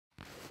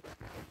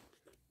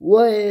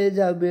What is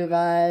up, you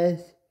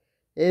guys?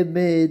 It's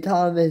me,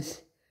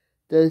 Thomas,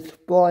 the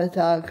sports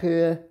talk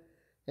here,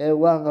 and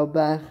welcome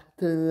back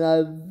to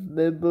another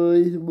Maple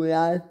Leafs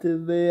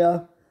reaction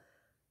video.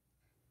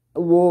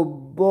 Well,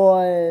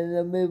 boy,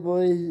 the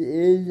Maple Leafs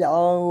is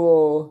on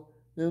roll.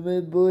 The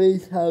Maple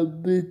Leafs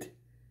have beat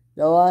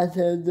the Los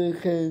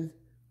Angeles Kings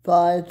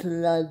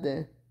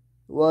 5-0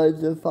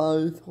 was the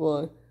final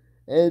score.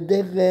 And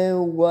this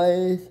game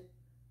was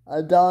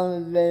a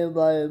dominant game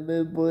by the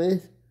Maple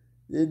Leafs.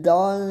 The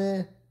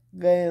dominant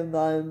game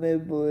by the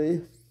Maple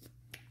Leafs.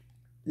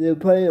 The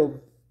play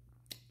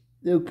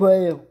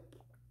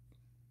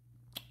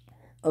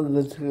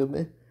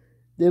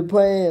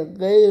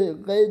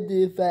great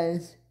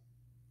defense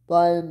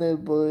by the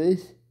Maple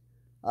Leafs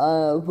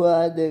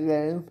throughout the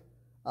game.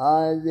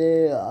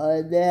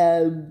 They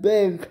had a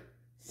big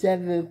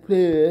second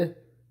period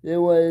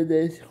where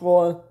they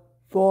scored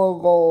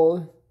 4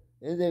 goals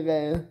in the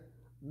game.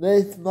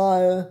 Mitch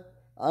Marner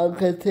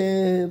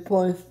continued his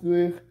point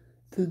streak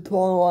to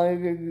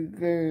 21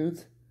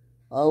 games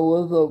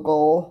with a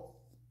goal.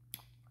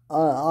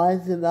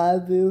 Austin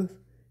Matthews,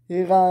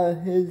 he got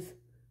his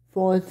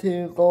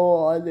 14th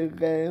goal of the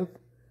game.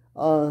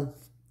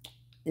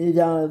 He's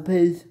on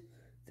pace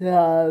to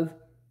have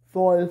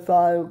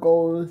 45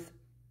 goals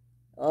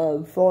a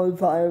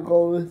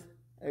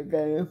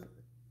game.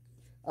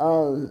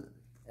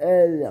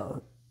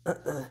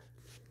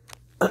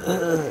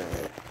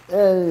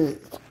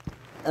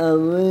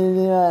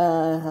 Really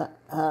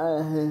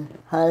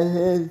had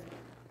his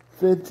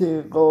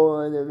 15th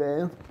goal in the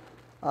game.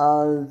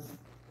 I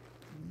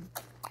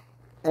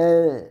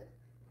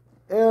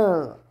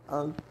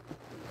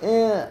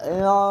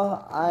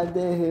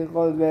think he's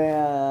gonna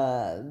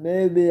get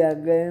maybe a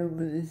game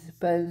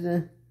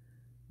suspension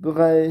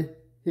because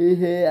he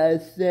hit a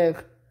stick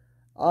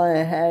on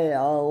the head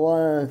on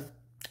one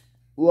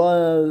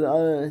of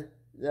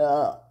the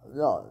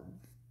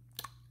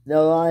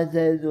Los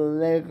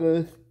Angeles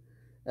Lakers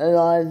and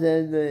Los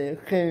Angeles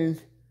Kings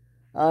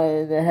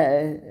in the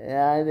head, and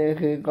I think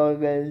he's gonna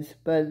get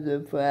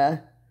suspended for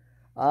that.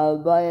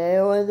 But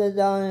it was a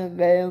dominant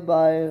game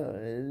by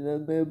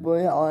the Maple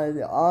Leafs on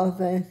the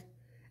offense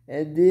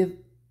and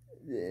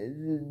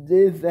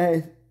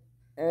defense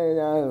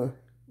and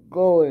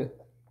goalie.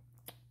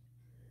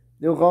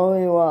 The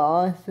goalie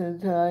was awesome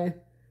tonight.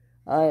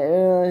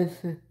 It was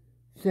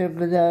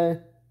secretary.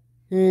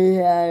 He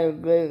had a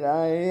great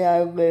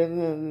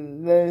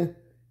game.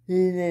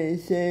 He did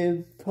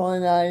save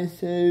 29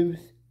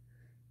 saves.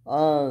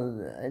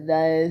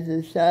 That is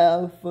a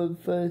shutout for the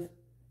first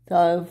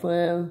time for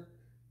him.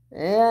 But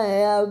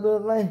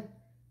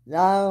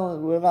now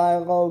we're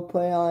gonna go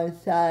play on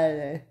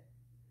Saturday.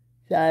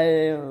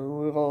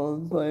 We're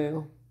gonna play.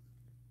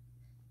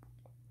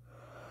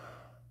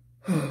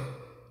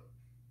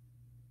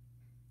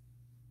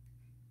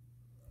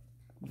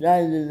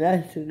 That's the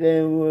next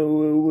game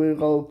we're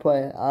gonna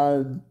play.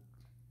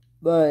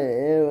 But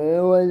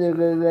it was a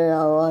good game.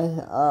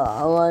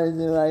 I wanted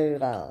to write it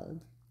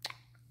down.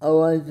 I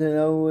wanted to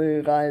know what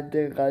you guys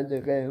think of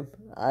the game.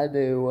 I think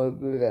it was a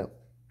good game.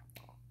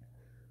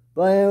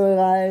 But anyway,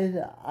 guys,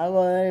 I'm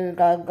gonna let you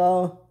guys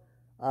go.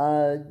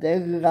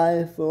 Thank you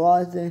guys for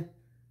watching.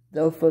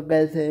 Don't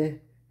forget to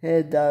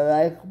hit the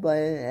like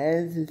button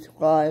and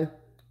subscribe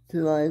to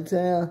my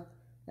channel.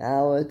 And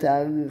I will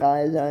talk to you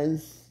guys on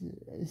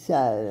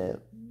Saturday.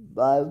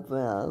 Bye for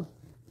now.